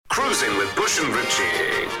cruising with Bush and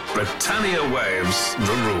Richie. Britannia waves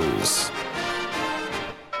the rules.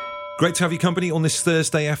 Great to have you company on this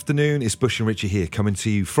Thursday afternoon. It's Bush and Richie here, coming to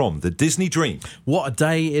you from the Disney Dream. What a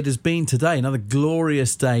day it has been today. Another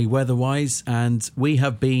glorious day weather-wise, and we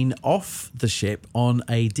have been off the ship on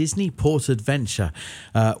a Disney port adventure.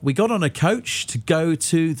 We got on a coach to go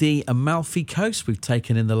to the Amalfi Coast. We've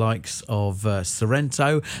taken in the likes of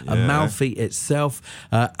Sorrento, Amalfi itself.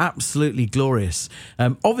 Absolutely glorious.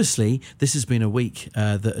 Obviously, this has been a week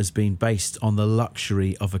that has been based on the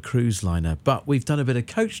luxury of a cruise liner, but we've done a bit of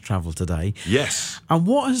coach travel today. Yes. And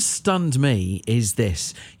what has stunned me is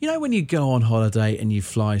this. You know, when you go on holiday and you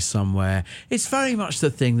fly somewhere, it's very much the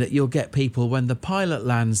thing that you'll get people, when the pilot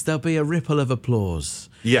lands, there'll be a ripple of applause.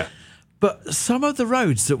 Yeah. But some of the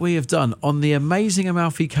roads that we have done on the amazing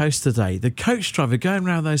Amalfi Coast today, the coach driver going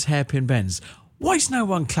around those hairpin bends, why is no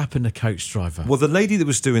one clapping the coach driver? Well, the lady that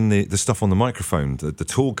was doing the stuff on the microphone, the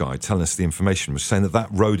tour guide telling us the information, was saying that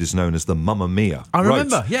road is known as the Mamma Mia I road.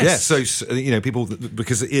 remember, yes. Yeah, so, you know, people,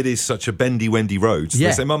 because it is such a bendy, road, so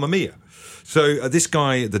they say Mamma Mia. So this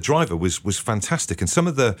guy, the driver, was fantastic. And some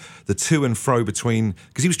of the to and fro between,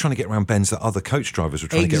 because he was trying to get around bends that other coach drivers were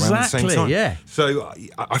trying to get around at the same time. Yeah. So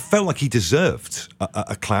I felt like he deserved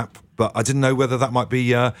a clap, but I didn't know whether that might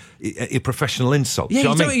be a professional insult.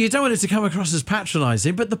 Yeah, Do you don't want it to come across as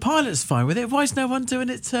patronising, but the pilot's fine with it. Why is no one doing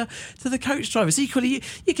it to the coach drivers? Equally,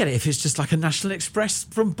 you get it if it's just like a National Express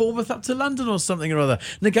from Bournemouth up to London or something or other,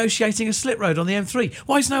 negotiating a slip road on the M3.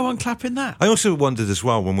 Why is no one clapping that? I also wondered as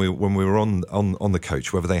well when we were on the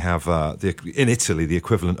coach whether they have in Italy the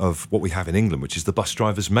equivalent of what we have in England, which is the bus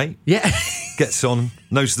driver's mate. Yeah. Gets on,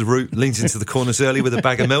 knows the route, leans into the corners early with a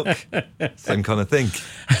bag of milk. Same kind of thing.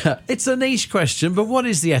 It's a niche question, but what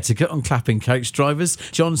is the etiquette on clapping coach drivers?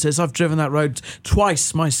 John says, I've driven that road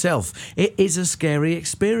twice myself. It is a scary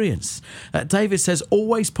experience. David says,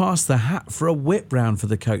 always pass the hat for a whip round for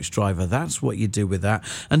the coach driver. That's what you do with that.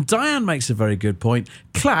 And Diane makes a very good point.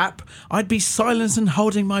 Clap, I'd be silent and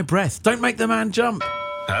holding my breath. Don't make the man jump.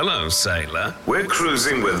 Hello, sailor. We're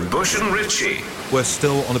cruising with Bush and Richie. We're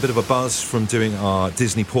still on a bit of a buzz from doing our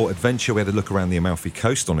Disney port adventure. We had a look around the Amalfi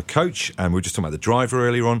Coast on a coach, and we were just talking about the driver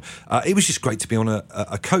earlier on. It was just great to be on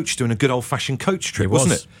a coach doing a good old-fashioned coach trip,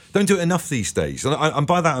 wasn't it? Don't do it enough these days. And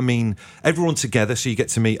by that I mean everyone together, so you get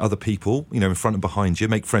to meet other people, you know, in front and behind you,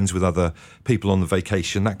 make friends with other people on the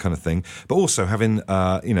vacation, that kind of thing. But also having,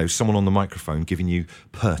 someone on the microphone giving you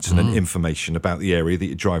pertinent information about the area that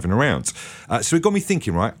you're driving around. So it got me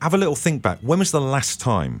thinking, right, have a little think back. When was the last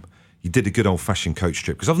time you did a good old-fashioned coach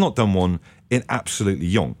trip? Because I've not done one in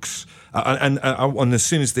absolutely yonks. And as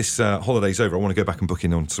soon as this holiday's over, I want to go back and book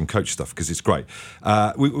in on some coach stuff because it's great.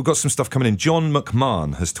 We've got some stuff coming in. John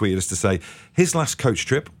McMahon has tweeted us to say his last coach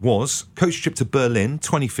trip was coach trip to Berlin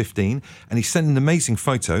 2015, and he sent an amazing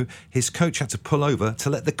photo. His coach had to pull over to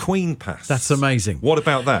let the Queen pass. That's amazing. What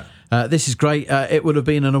about that? This is great. It would have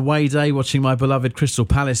been an away day watching my beloved Crystal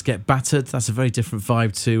Palace get battered. That's a very different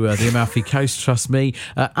vibe to the Amalfi Coast, trust me.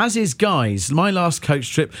 As is Guy's, my last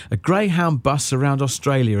coach trip, a Greyhound bus around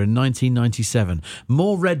Australia in 1997.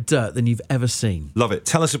 More red dirt than you've ever seen. Love it.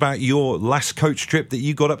 Tell us about your last coach trip that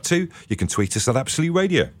you got up to. You can tweet us at Absolute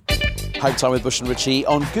Radio. Home time with Bush and Richie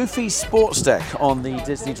on Goofy's sports deck on the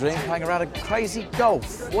Disney Dream, playing around a crazy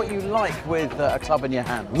golf. What you like with a club in your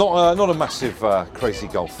hand? Not a massive crazy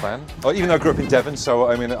golf fan. Even though I grew up in Devon, so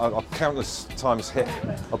I mean, I've countless times hit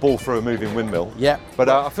a ball through a moving windmill. Yeah. But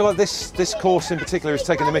I feel like this course in particular is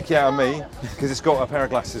taking the mickey out of me because it's got a pair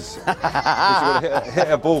of glasses. You've got to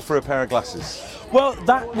hit a ball through a pair of glasses. Well,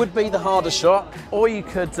 that would be the harder shot, or you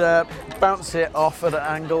could bounce it off at an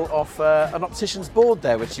angle off an optician's board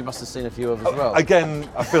there, which you must have seen a few of as well. Again,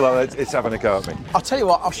 I feel like it's having a go at me. I'll tell you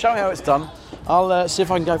what, I'll show you how it's done. I'll see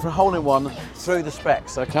if I can go for a hole-in-one through the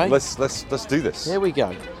specs, okay? Let's do this. Here we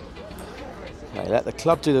go. Okay, let the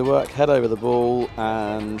club do the work, head over the ball,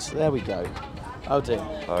 and there we go. Oh dear.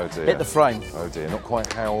 Oh dear. Hit the frame. Oh dear, not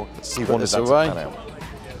quite how he Put wanted this that away. to pan out.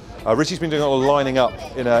 Richie's been doing a lot of lining up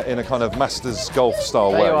in a kind of Masters golf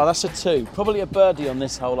style way. There you are, that's a 2. Probably a birdie on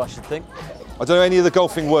this hole, I should think. I don't know any of the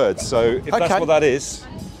golfing words, so if Okay. that's what that is,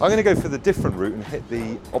 I'm going to go for the different route and hit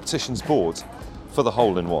the optician's board for the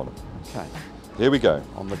hole-in-one. Okay. Here we go.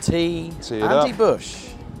 On the tee, Tee it Andy up. Bush.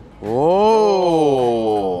 Oh.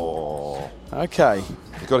 Okay.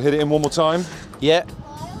 You've got to hit it in one more time. Yeah.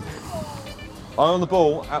 Eye on the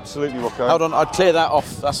ball, absolutely, Rocco. Hold on, I'd clear that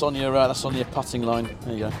off. That's on your putting line.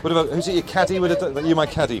 There you go. What about, who's it, your caddy would have done? You my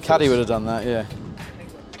caddy. Caddy would have done that, yeah.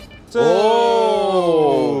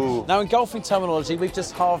 Oh! Now in golfing terminology, we've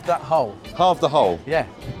just halved that hole. Half the hole. Yeah.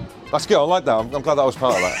 That's good. I like that. I'm glad that I was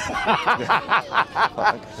part of that.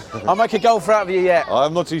 I'll make a golfer out of you yet.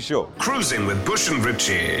 I'm not too sure. Cruising with Bush and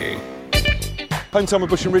Richie. Home time with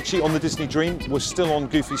Bush and Richie on the Disney Dream. We're still on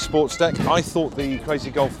Goofy's sports deck. I thought the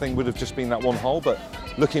crazy golf thing would have just been that one hole, but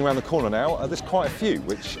looking around the corner now, there's quite a few,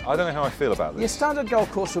 which I don't know how I feel about Your this. standard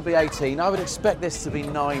golf course will be 18. I would expect this to be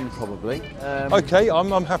 9 probably. Okay,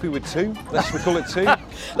 I'm happy with 2. Let's call it 2.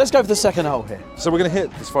 Let's go for the second hole here. So we're going to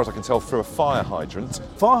hit, as far as I can tell, through a fire hydrant.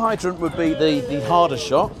 Fire hydrant would be the harder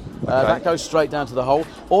shot. That goes straight down to the hole.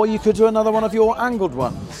 Or you could do another one of your angled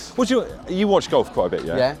ones. Would you watch golf quite a bit,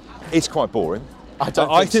 yeah? Yeah. It's quite boring. I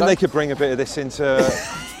think so. they could bring a bit of this into,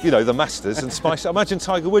 the Masters and spice it. Imagine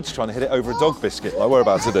Tiger Woods trying to hit it over a dog biscuit like we're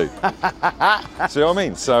about to do. See what I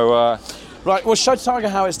mean? So, right, well, show Tiger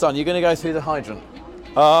how it's done. You're going to go through the hydrant.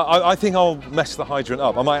 I think I'll mess the hydrant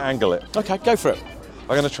up. I might angle it. Okay, go for it. I'm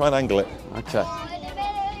going to try and angle it. Okay.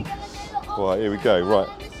 Right, here we go. Right,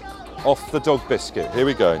 off the dog biscuit. Here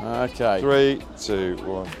we go. Okay. 3, 2,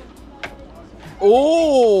 1.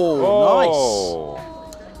 Oh, nice.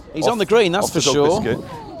 He's on the green, that's off for the dog sure. biscuit.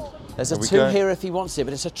 There's a There we 2 go. here if he wants it,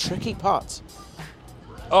 but it's a tricky putt.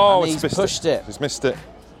 Oh, And it's he's missed pushed it. He's missed it.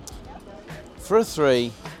 For a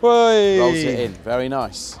 3, Way. rolls it in. Very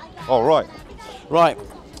nice. All right. Right,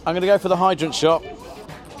 I'm going to go for the hydrant shot.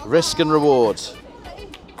 Risk and reward.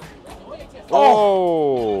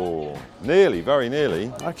 Oh, nearly, very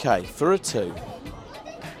nearly. Okay, for a 2.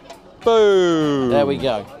 Boom. There we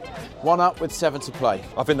go. 1 up with 7 to play.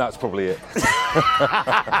 I think that's probably it.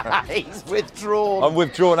 He's withdrawn. I'm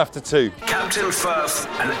withdrawn after 2. Captain Firth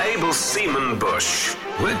and able seaman Bush.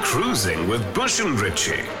 We're cruising with Bush and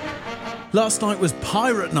Richie. Last night was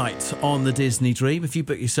Pirate Night on the Disney Dream. If you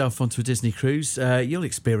book yourself onto a Disney cruise, you'll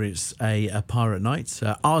experience a Pirate Night.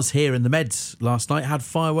 Ours here in the Meds last night had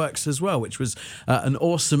fireworks as well, which was an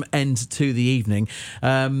awesome end to the evening.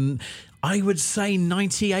 I would say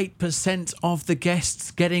 98% of the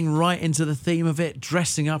guests getting right into the theme of it,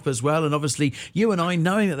 dressing up as well. And obviously, you and I,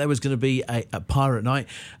 knowing that there was going to be a Pirate Night,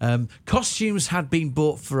 costumes had been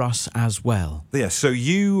bought for us as well. Yeah, so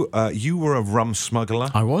you were a rum smuggler.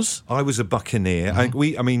 I was. I was a buccaneer.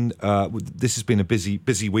 This has been a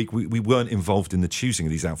busy week. We weren't involved in the choosing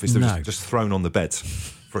of these outfits. They were just thrown on the bed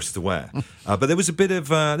for us to wear. But there was a bit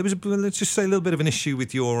of let's just say a little bit of an issue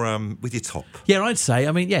with your top. Yeah, I'd say.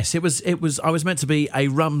 I mean, yes, it was. I was meant to be a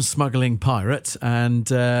rum smuggling pirate, and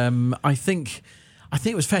I think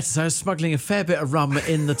it was fair to say I was smuggling a fair bit of rum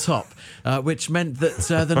in the top, which meant that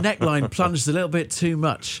the neckline plunged a little bit too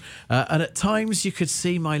much, and at times you could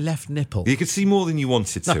see my left nipple. You could see more than you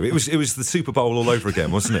wanted to. It was the Super Bowl all over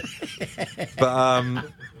again, wasn't it? But.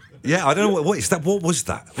 Yeah, I don't know what is that. What was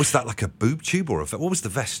that? Was that like a boob tube or what was the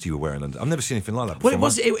vest you were wearing? I've never seen anything like that before.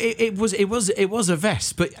 Well, it was a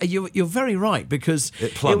vest, but you're very right because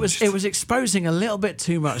it was exposing a little bit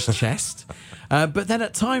too much chest. But then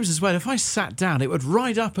at times as well, if I sat down, it would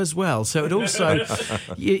ride up as well. So it also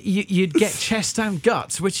you'd get chest and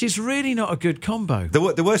guts, which is really not a good combo.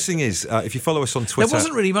 The worst thing is if you follow us on Twitter, there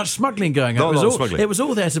wasn't really much smuggling going on. It was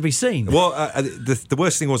all there to be seen. Well, the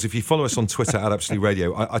worst thing was if you follow us on Twitter at Absolute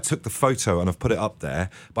Radio, I took the photo and I've put it up there,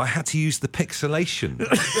 but I had to use the pixelation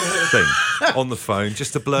thing on the phone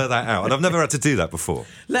just to blur that out, and I've never had to do that before.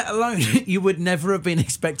 Let alone you would never have been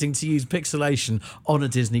expecting to use pixelation on a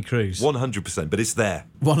Disney cruise. 100%, but it's there.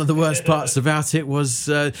 One of the worst parts about it was,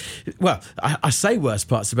 I say worst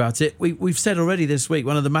parts about it. We've said already this week,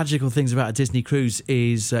 one of the magical things about a Disney cruise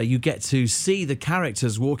is you get to see the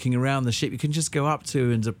characters walking around the ship. You can just go up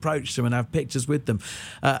to and approach them and have pictures with them.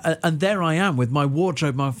 And there I am with my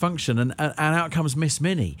wardrobe malfunction, and out comes Miss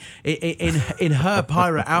Minnie in her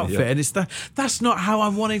pirate outfit. Yeah. And that's not how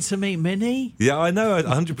I'm wanting to meet Minnie. Yeah, I know,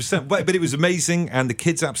 100%. But it was amazing, and the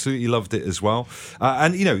kids absolutely loved it as well.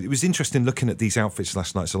 And, it was interesting looking at these outfits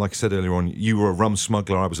last night. So like I said earlier on, you were a rum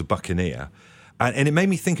smuggler, I was a buccaneer. And it made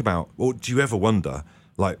me think about, or do you ever wonder,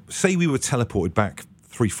 like, say we were teleported back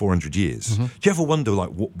 300-400 years. Mm-hmm. Do you ever wonder, like,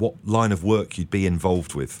 what line of work you'd be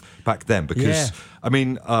involved with back then? Because,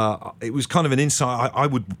 it was kind of an insight. I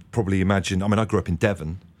would probably imagine, I grew up in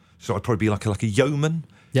Devon, so I'd probably be like a yeoman.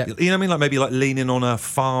 Yeah. You know what I mean? Like maybe like leaning on a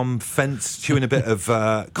farm fence, chewing a bit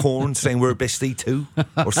of corn, saying we're a bestie too,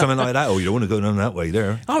 or something like that. Or you don't want to go down that way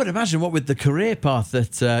there. I would imagine what with the career path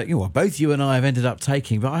that both you and I have ended up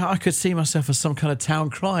taking, but I could see myself as some kind of town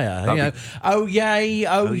crier. Oh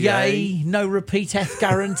yay, no repeateth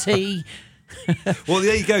guarantee. Well,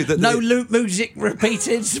 there you go. No loop music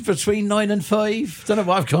repeated between 9 and 5. Don't know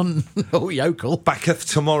why I've gone yokel. Backeth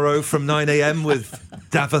tomorrow from 9 a.m. with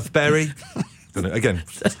Daveth Berry. Again,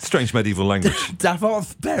 strange medieval language.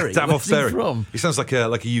 Daveth Berry. Daveth Berry. From? He sounds like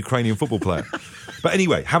a Ukrainian football player. But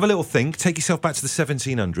anyway, have a little think. Take yourself back to the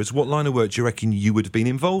 1700s. What line of work do you reckon you would have been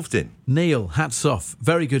involved in? Neil, hats off.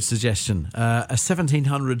 Very good suggestion. A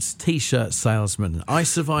 1700s T-shirt salesman. I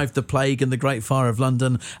survived the plague and the Great Fire of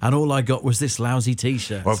London, and all I got was this lousy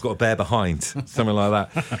T-shirt. Or I've got a bear behind, something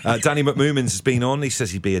like that. Danny McMoomans has been on. He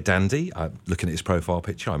says he'd be a dandy. Looking at his profile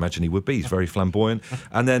picture, I imagine he would be. He's very flamboyant.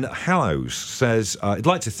 And then Hallows says, I'd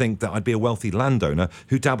like to think that I'd be a wealthy landowner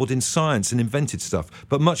who dabbled in science and invented stuff,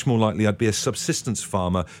 but much more likely I'd be a subsistence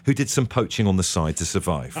farmer who did some poaching on the side to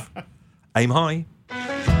survive. Aim high.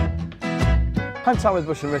 Home time with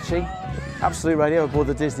Bush and Richie. Absolute Radio aboard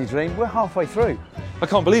the Disney Dream. We're halfway through. I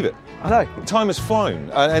can't believe it. I know. Time has flown,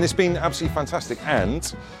 and it's been absolutely fantastic.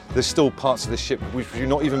 And there's still parts of this ship which we've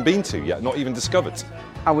not even been to yet, not even discovered.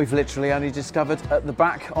 And we've literally only discovered at the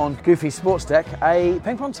back on Goofy Sports Deck a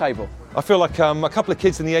ping pong table. I feel like a couple of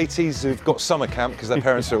kids in the 80s who've got summer camp because their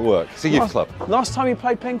parents are at work. It's a youth club. Last time you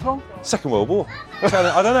played ping pong? Second World War. I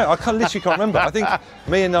don't know. I literally can't remember. I think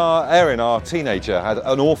me and Erin, our teenager, had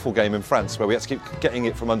an awful game in France where we had to keep getting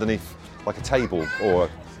it from underneath like a table or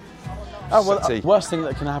Oh, well, settee. worst thing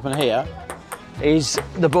that can happen here is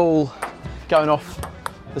the ball going off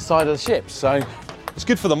the side of the ship. So It's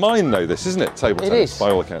good for the mind, though, this, isn't it? Table tennis, is.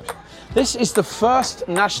 by all accounts. this is the first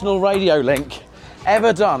national radio link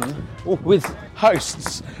ever done with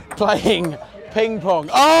hosts playing ping pong.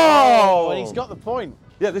 Oh, and he's got the point.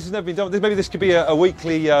 Yeah, this has never been done. Maybe this could be a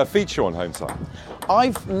weekly feature on Home Time.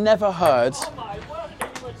 I've never heard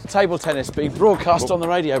table tennis being broadcast on the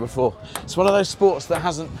radio before. It's one of those sports that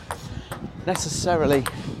hasn't necessarily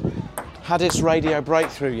had its radio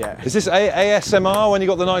breakthrough yet. Is this ASMR when you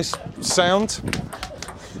got the nice sound?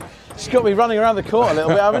 You've got me running around the court a little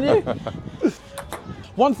bit, haven't you?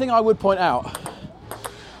 One thing I would point out,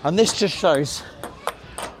 and this just shows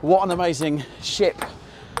what an amazing ship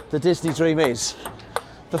the Disney Dream is,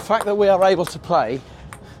 the fact that we are able to play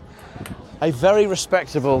a very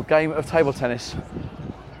respectable game of table tennis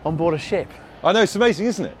on board a ship. I know, it's amazing,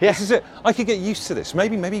 isn't it? Yeah. This is it. I could get used to this.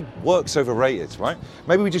 Maybe work's overrated, right?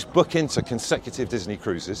 Maybe we just book into consecutive Disney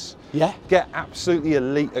cruises. Yeah. Get absolutely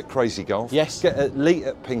elite at crazy golf. Yes. Get elite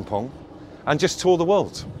at ping pong, and just tour the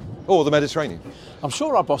world or the Mediterranean. I'm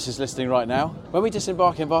sure our boss is listening right now. When we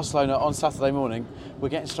disembark in Barcelona on Saturday morning, we're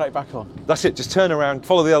getting straight back on. That's it. Just turn around,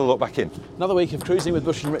 follow the other lot back in. Another week of cruising with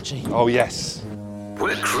Bush and Richie. Oh yes.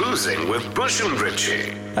 We're cruising with Bush and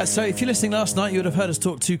Richie. So if you're listening last night, you would have heard us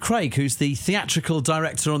talk to Craig, who's the theatrical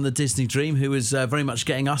director on the Disney Dream, who was very much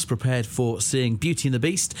getting us prepared for seeing Beauty and the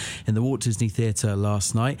Beast in the Walt Disney Theatre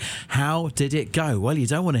last night. How did it go? Well, you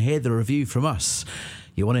don't want to hear the review from us.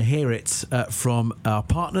 You want to hear it from our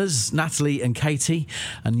partners, Natalie and Katie,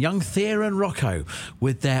 and young Thea and Rocco,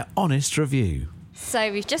 with their honest review.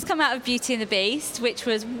 So we've just come out of Beauty and the Beast, which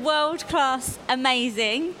was world-class,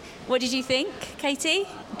 amazing. What did you think, Katie?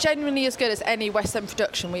 Genuinely as good as any West End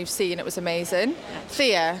production we've seen. It was amazing.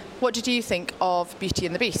 Thea, what did you think of Beauty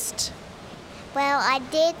and the Beast? Well, I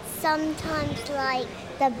did sometimes like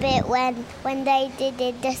the bit when they did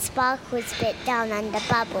it, the sparkles bit down and the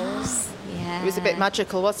bubbles. Yeah. It was a bit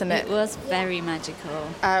magical, wasn't it? It was very magical.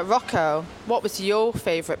 Rocco, what was your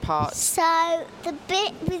favourite part? So the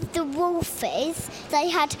bit with the wolfies, they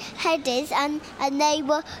had headers and they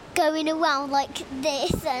were going around like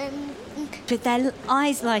this and With their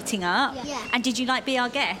eyes lighting up. Yeah. And did you like Be Our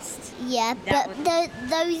Guest? yeah, That but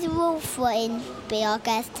those wolves wouldn't be our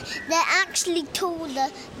guests. They're actually taller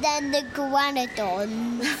than the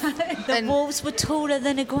iguanodons. The wolves were taller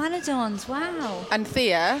than iguanodons. Wow. And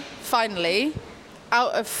Thea, finally,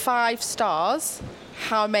 out of 5 stars,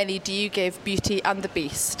 how many do you give Beauty and the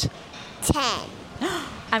Beast? 10.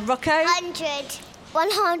 And Rocco? 100.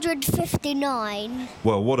 159.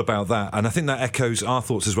 Well, what about that? And I think that echoes our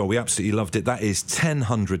thoughts as well. We absolutely loved it. That is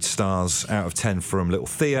 100 stars out of 10 from little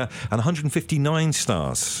Thea and 159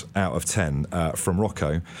 stars out of 10 from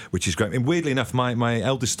Rocco, which is great. And weirdly enough, my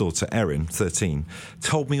eldest daughter, Erin, 13,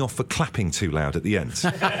 told me off for clapping too loud at the end.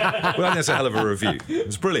 Well, I think that's a hell of a review. It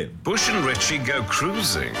was brilliant. Bush and Richie go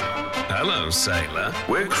cruising. Hello, sailor.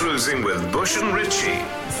 We're cruising with Bush and Richie.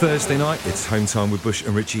 Thursday night, it's home time with Bush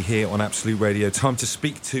and Richie here on Absolute Radio. Time to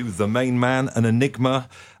speak to the main man, an enigma,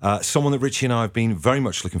 someone that Richie and I have been very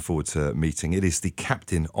much looking forward to meeting. It is the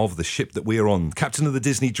captain of the ship that we are on. Captain of the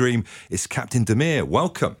Disney Dream is Captain Damir.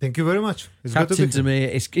 Welcome. Thank you very much. It's Captain good to be here.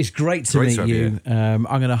 Damir, it's great to Great meet to have you. I'm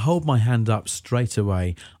going to hold my hand up straight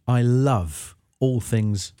away. I love all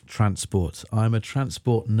things transport. I'm a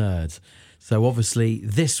transport nerd. So obviously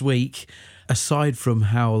this week, aside from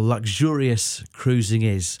how luxurious cruising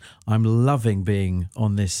is, I'm loving being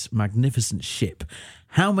on this magnificent ship.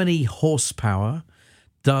 How many horsepower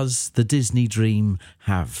does the Disney Dream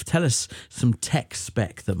have? Tell us some tech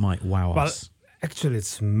spec that might wow us. Actually,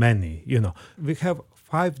 it's many. We have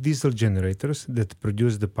 5 diesel generators that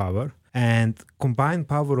produce the power, and combined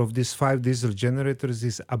power of these 5 diesel generators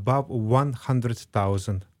is above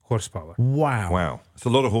 100,000 horsepower. Wow. It's a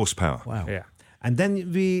lot of horsepower. Wow. Yeah. And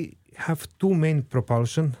then we have 2 main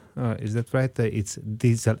propulsion. Is that right? It's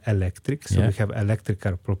diesel electric. So we have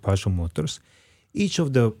electrical propulsion motors. Each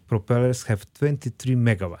of the propellers have 23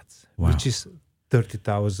 megawatts, which is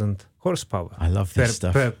 30,000 horsepower. I love this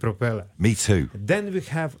stuff. Per propeller. Me too. Then we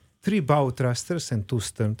have 3 bow thrusters and 2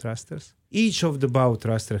 stern thrusters. Each of the bow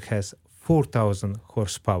thruster has 4,000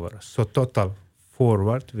 horsepower. So total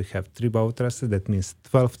forward, we have 3 bow thrusters. That means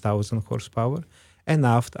 12,000 horsepower. And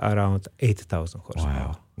aft, around 8,000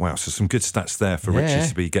 horsepower. Wow, so some good stats there for Richie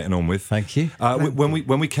to be getting on with. Thank you.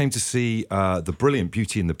 When we came to see the brilliant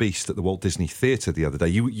Beauty and the Beast at the Walt Disney Theatre the other day,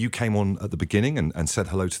 you came on at the beginning and said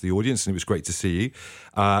hello to the audience, and it was great to see you.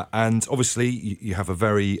 And obviously, you have a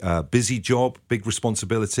very busy job, big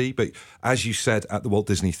responsibility. But as you said at the Walt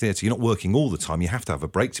Disney Theatre, you're not working all the time. You have to have a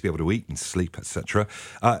break to be able to eat and sleep, etc.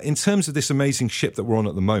 In terms of this amazing ship that we're on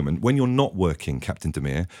at the moment, when you're not working, Captain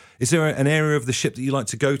Damir, is there an area of the ship that you like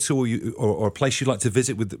to go to, or a place you'd like to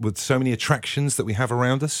visit with so many attractions that we have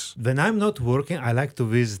around us? When I'm not working, I like to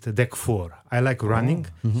visit deck 4. I like running,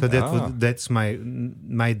 so that's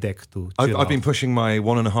my deck too. I've been pushing my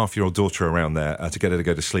 1.5-year-old daughter around there to get her to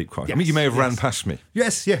go to sleep. I mean, you may have ran past me.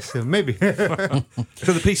 Yes, maybe.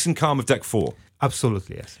 So the peace and calm of deck 4.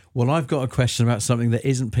 Absolutely, yes. Well, I've got a question about something that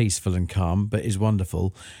isn't peaceful and calm, but is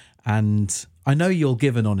wonderful. And I know you'll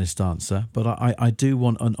give an honest answer, but I do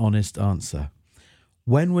want an honest answer.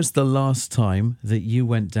 When was the last time that you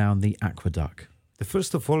went down the aqueduct?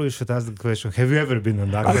 First of all, you should ask the question, have you ever been on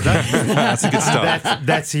the aqueduct? That's a good start.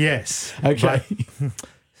 That's yes. Okay. But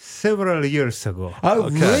several years ago. Oh,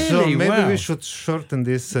 really? So maybe we should shorten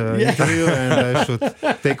this interview and I should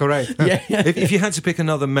take a ride. If you had to pick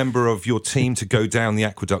another member of your team to go down the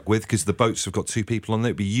aqueduct with, because the boats have got 2 people on there,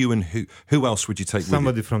 it'd be you and who else would you take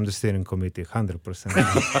Somebody with you? from the steering committee,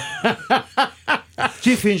 100%.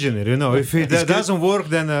 Chief engineer, if it doesn't work,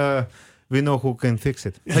 then we know who can fix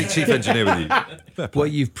it. Take chief engineer with you. Well,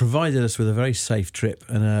 you've provided us with a very safe trip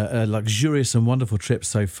and a luxurious and wonderful trip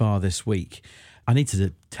so far this week. I need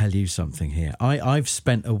to tell you something here. I've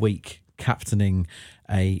spent a week captaining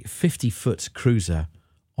a 50-foot cruiser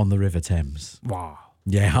on the River Thames. Wow.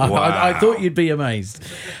 Yeah, I thought you'd be amazed.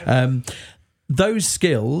 Those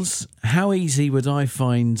skills, how easy would I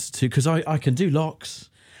find to... Because I can do locks.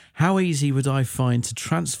 How easy would I find to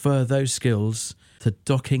transfer those skills to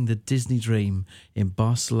docking the Disney Dream in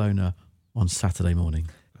Barcelona on Saturday morning?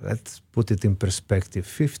 Let's put it in perspective,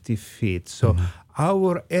 50 feet. So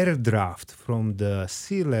our air draft from the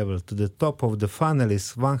sea level to the top of the funnel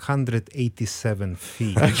is 187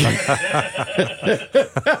 feet. That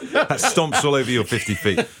stomps all over your 50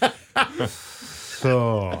 feet.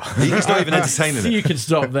 So he's not even entertaining it. You can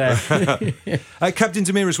stop there. Captain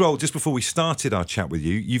Damir as well, just before we started our chat with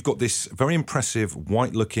you, you've got this very impressive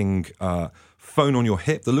white-looking phone on your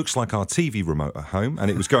hip that looks like our TV remote at home,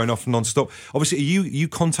 and it was going off non-stop. Obviously, are you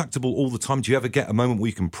contactable all the time? Do you ever get a moment where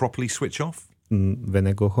you can properly switch off? When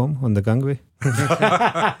I go home on the gangway.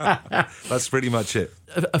 That's pretty much it.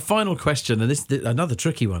 A final question, and this another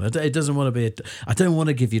tricky one. It doesn't want to be. I don't want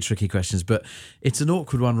to give you tricky questions, but it's an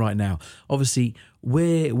awkward one right now. Obviously,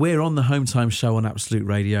 we're on the Home Time Show on Absolute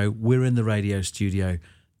Radio. We're in the radio studio.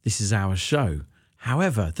 This is our show.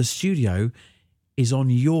 However, the studio is on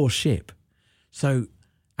your ship. So,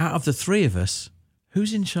 out of the 3 of us,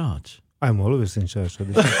 who's in charge? I'm always in charge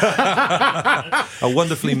of this. A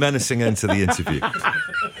wonderfully menacing end to the interview.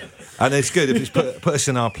 And it's good if it's put us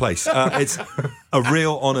in our place. It's a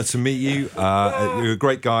real honour to meet you. You're a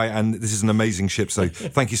great guy, and this is an amazing ship. So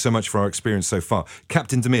thank you so much for our experience so far.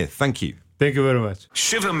 Captain Damir, thank you. Thank you very much.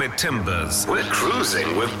 Shiver me timbers. We're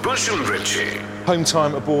cruising with Bush and Richie. Home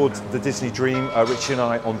time aboard the Disney Dream. Richie and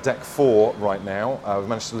I on deck 4 right now. We've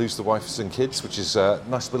managed to lose the wives and kids, which is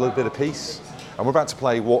nice to be a little bit of peace. And we're about to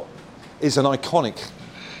play what is an iconic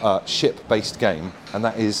ship-based game, and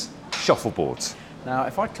that is shuffleboard. Now,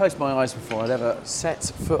 if I closed my eyes before I'd ever set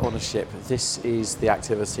foot on a ship, this is the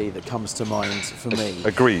activity that comes to mind for me.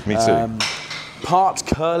 Agreed, me too. Part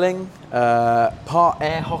curling, part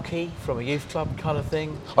air hockey from a youth club kind of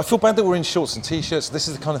thing. I feel bad that we're in shorts and t-shirts. This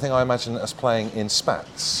is the kind of thing I imagine us playing in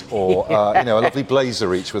spats, or a lovely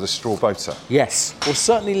blazer each with a straw boater. Yes, or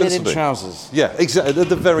certainly linen trousers. Yeah, exactly. At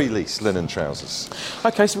the very least, linen trousers.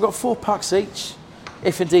 Okay, so we've got 4 pucks each,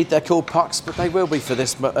 if indeed they're called pucks, but they will be for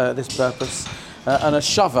this purpose. and a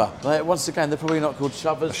shover. Once again, they're probably not called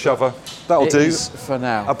shovers. A shover. That'll It do. is for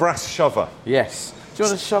now. A brass shover. Yes. Do you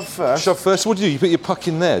want to shove first? Shove first. What do you do? You put your puck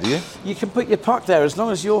in there, do you? You can put your puck there as long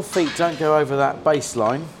as your feet don't go over that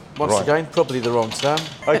baseline. Once Right. again, probably the wrong term.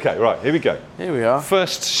 Okay, right, here we go. Here we are.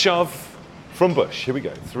 First shove from Bush. Here we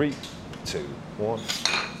go. 3, 2, 1.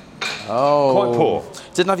 Oh. Quite poor.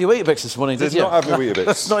 Didn't have your Weetabix this morning, did Did you? not have my Weetabix.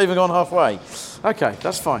 That's not even gone halfway. Okay,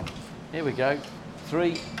 that's fine. Here we go.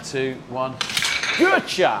 3, 2, 1.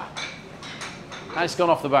 Gotcha! And it's gone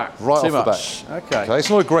off the back. Right Too off much. the back. Okay. Okay, it's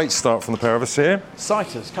not a great start from the pair of us here.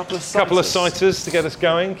 Sighters, couple of sighters. Couple of sighters to get us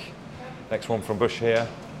going. Next one from Bush here.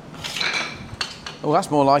 Oh,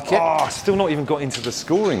 that's more like it. Oh, still not even got into the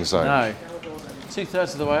scoring zone. No.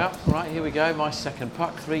 2/3 of the way up. Right, here we go. My second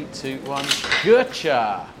puck. 3, 2, 1.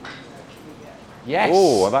 Gotcha! Yes.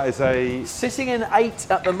 Oh, that is a... Sitting in 8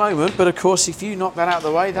 at the moment, but of course, if you knock that out of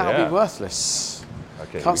the way, that'll Yeah. be worthless.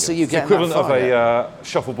 Okay, Can't see you it's the getting that equivalent far of yet. a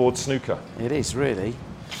shuffleboard snooker. It is, really.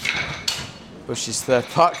 Bush's third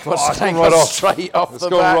puck. Once it's again, gone right goes off. straight off It's the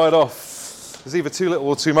gone back. right off. There's either too little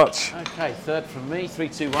or too much. Okay, third from me. 3,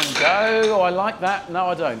 2, 1, go. Oh, I like that. No,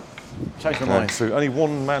 I don't. Change my Okay, mind. so only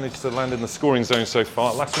one managed to land in the scoring zone so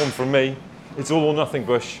far. Last one from me. It's all or nothing,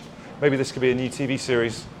 Bush. Maybe this could be a new TV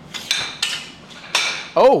series.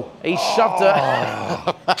 Oh, he shoved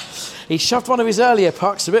he shoved one of his earlier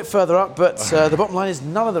pucks a bit further up, but the bottom line is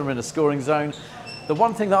none of them are in a scoring zone. The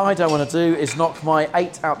one thing that I don't want to do is knock my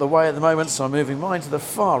 8 out the way at the moment, so I'm moving mine to the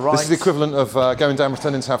far right. This is the equivalent of going down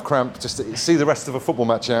pretending to have cramp just to see the rest of a football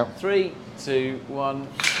match out. 3, 2, 1.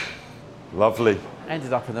 Lovely.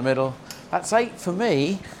 Ended up in the middle. That's 8 for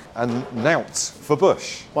me. And Nout for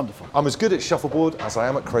Bush. Wonderful. I'm as good at shuffleboard as I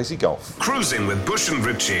am at crazy golf. Cruising with Bush and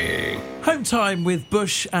Richie. Home time with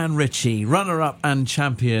Bush and Richie, runner-up and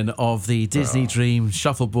champion of the Disney Dream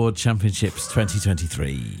Shuffleboard Championships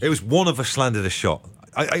 2023. It was one of us landed a shot.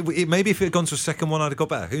 Maybe if it had gone to a second one, I'd have got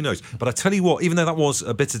better. Who knows? But I tell you what, even though that was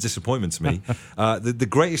a bitter disappointment to me, the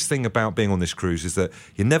greatest thing about being on this cruise is that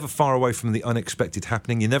you're never far away from the unexpected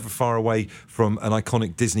happening. You're never far away from an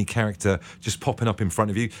iconic Disney character just popping up in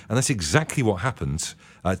front of you. And that's exactly what happened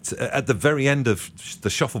at the very end of the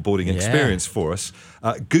shuffleboarding experience for us.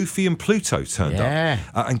 Goofy and Pluto turned up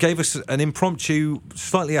and gave us an impromptu,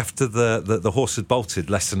 slightly after the horse had bolted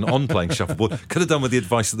lesson on playing shuffleboard. Could have done with the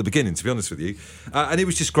advice at the beginning, to be honest with you. And it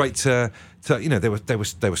was just great to they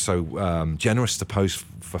were so generous to pose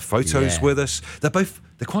for photos with us.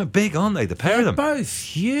 They're quite big, aren't they? The pair of them, both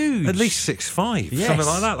huge, at least 6'5", Yes. something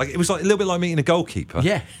like that. Like it was like a little bit like meeting a goalkeeper.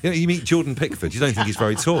 Yeah, you meet Jordan Pickford, you don't think he's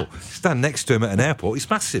very tall. Stand next to him at an airport, he's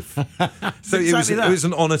massive. So exactly it was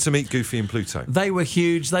an honour to meet Goofy and Pluto. They were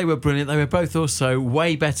huge. They were brilliant. They were both also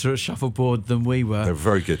way better at shuffleboard than we were. They were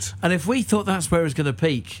very good. And if we thought that's where it was going to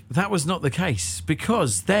peak, that was not the case,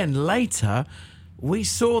 because then later we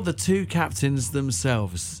saw the two captains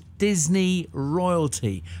themselves, Disney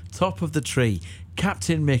royalty, top of the tree,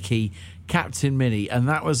 Captain Mickey, Captain Minnie, and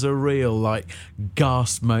that was a real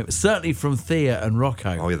gasp moment, certainly from Thea and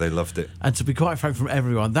Rocco. Oh yeah, they loved it. And to be quite frank, from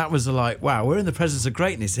everyone, that was wow, we're in the presence of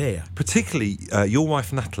greatness here. Particularly your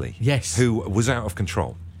wife Natalie, yes, who was out of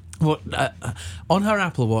control. Well, on her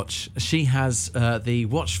Apple Watch, she has the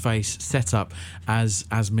watch face set up as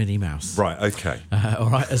Minnie Mouse. Right, okay.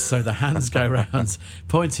 All right, so the hands go around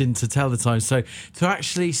pointing to tell the time. So to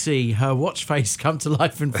actually see her watch face come to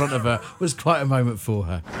life in front of her was quite a moment for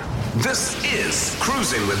her. This is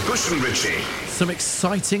Cruising with Bush and Richie. Some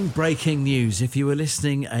exciting breaking news. If you were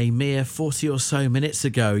listening a mere 40 or so minutes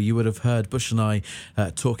ago, you would have heard Bush and I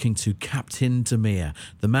talking to Captain Damir,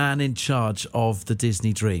 the man in charge of the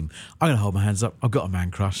Disney Dream. I'm going to hold my hands up. I've got a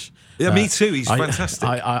man crush. Yeah, me too. He's fantastic.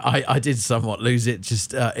 I did somewhat lose it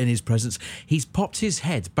just in his presence. He's popped his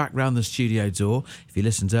head back round the studio door. If you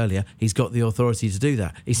listened earlier, he's got the authority to do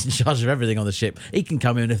that. He's in charge of everything on the ship. He can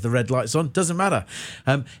come in if the red light's on. Doesn't matter.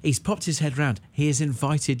 He's popped his head round. He has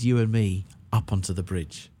invited you and me up onto the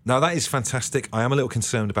bridge. Now, that is fantastic. I am a little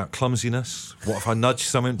concerned about clumsiness. What if I nudge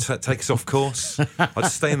someone to take us off course? I'll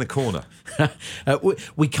just stay in the corner.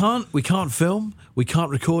 We can't film. We can't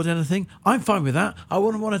record anything. I'm fine with that. I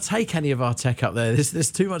wouldn't want to take any of our tech up there.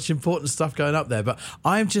 There's too much important stuff going up there. But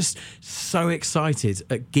I'm just so excited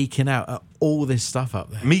at geeking out at all this stuff up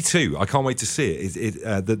there. Me too. I can't wait to see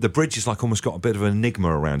it. The bridge is almost got a bit of an enigma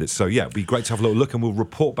around it. So, yeah, it'd be great to have a little look, and we'll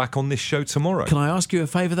report back on this show tomorrow. Can I ask you a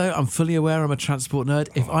favour, though? I'm fully aware I'm a transport nerd.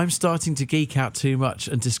 If I'm starting to geek out too much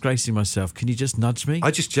and disgracing myself, can you just nudge me?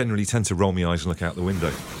 I just generally tend to roll my eyes and look out the window.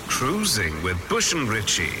 Cruising with Bush and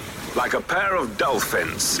Richie. Like a pair of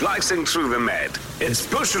dolphins slicing through the med. It's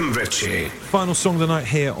Bush and Richie. Final song of the night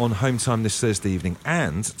here on Home Time this Thursday evening.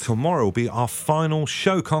 And tomorrow will be our final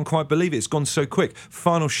show. Can't quite believe it. It's gone so quick.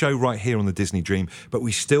 Final show right here on the Disney Dream, but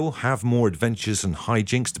we still have more adventures and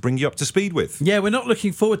hijinks to bring you up to speed with. Yeah, we're not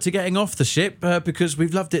looking forward to getting off the ship because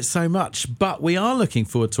we've loved it so much, but we are looking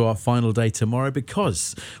forward to our final day tomorrow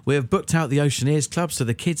because we have booked out the Oceaneers Club, so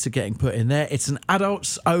the kids are getting put in there. It's an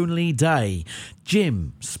adults-only day.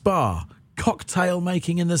 Gym, spa, cocktail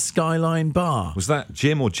making in the Skyline Bar. Was that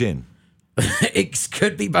gym or gin? It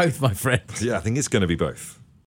could be both, my friend. Yeah, I think it's going to be both.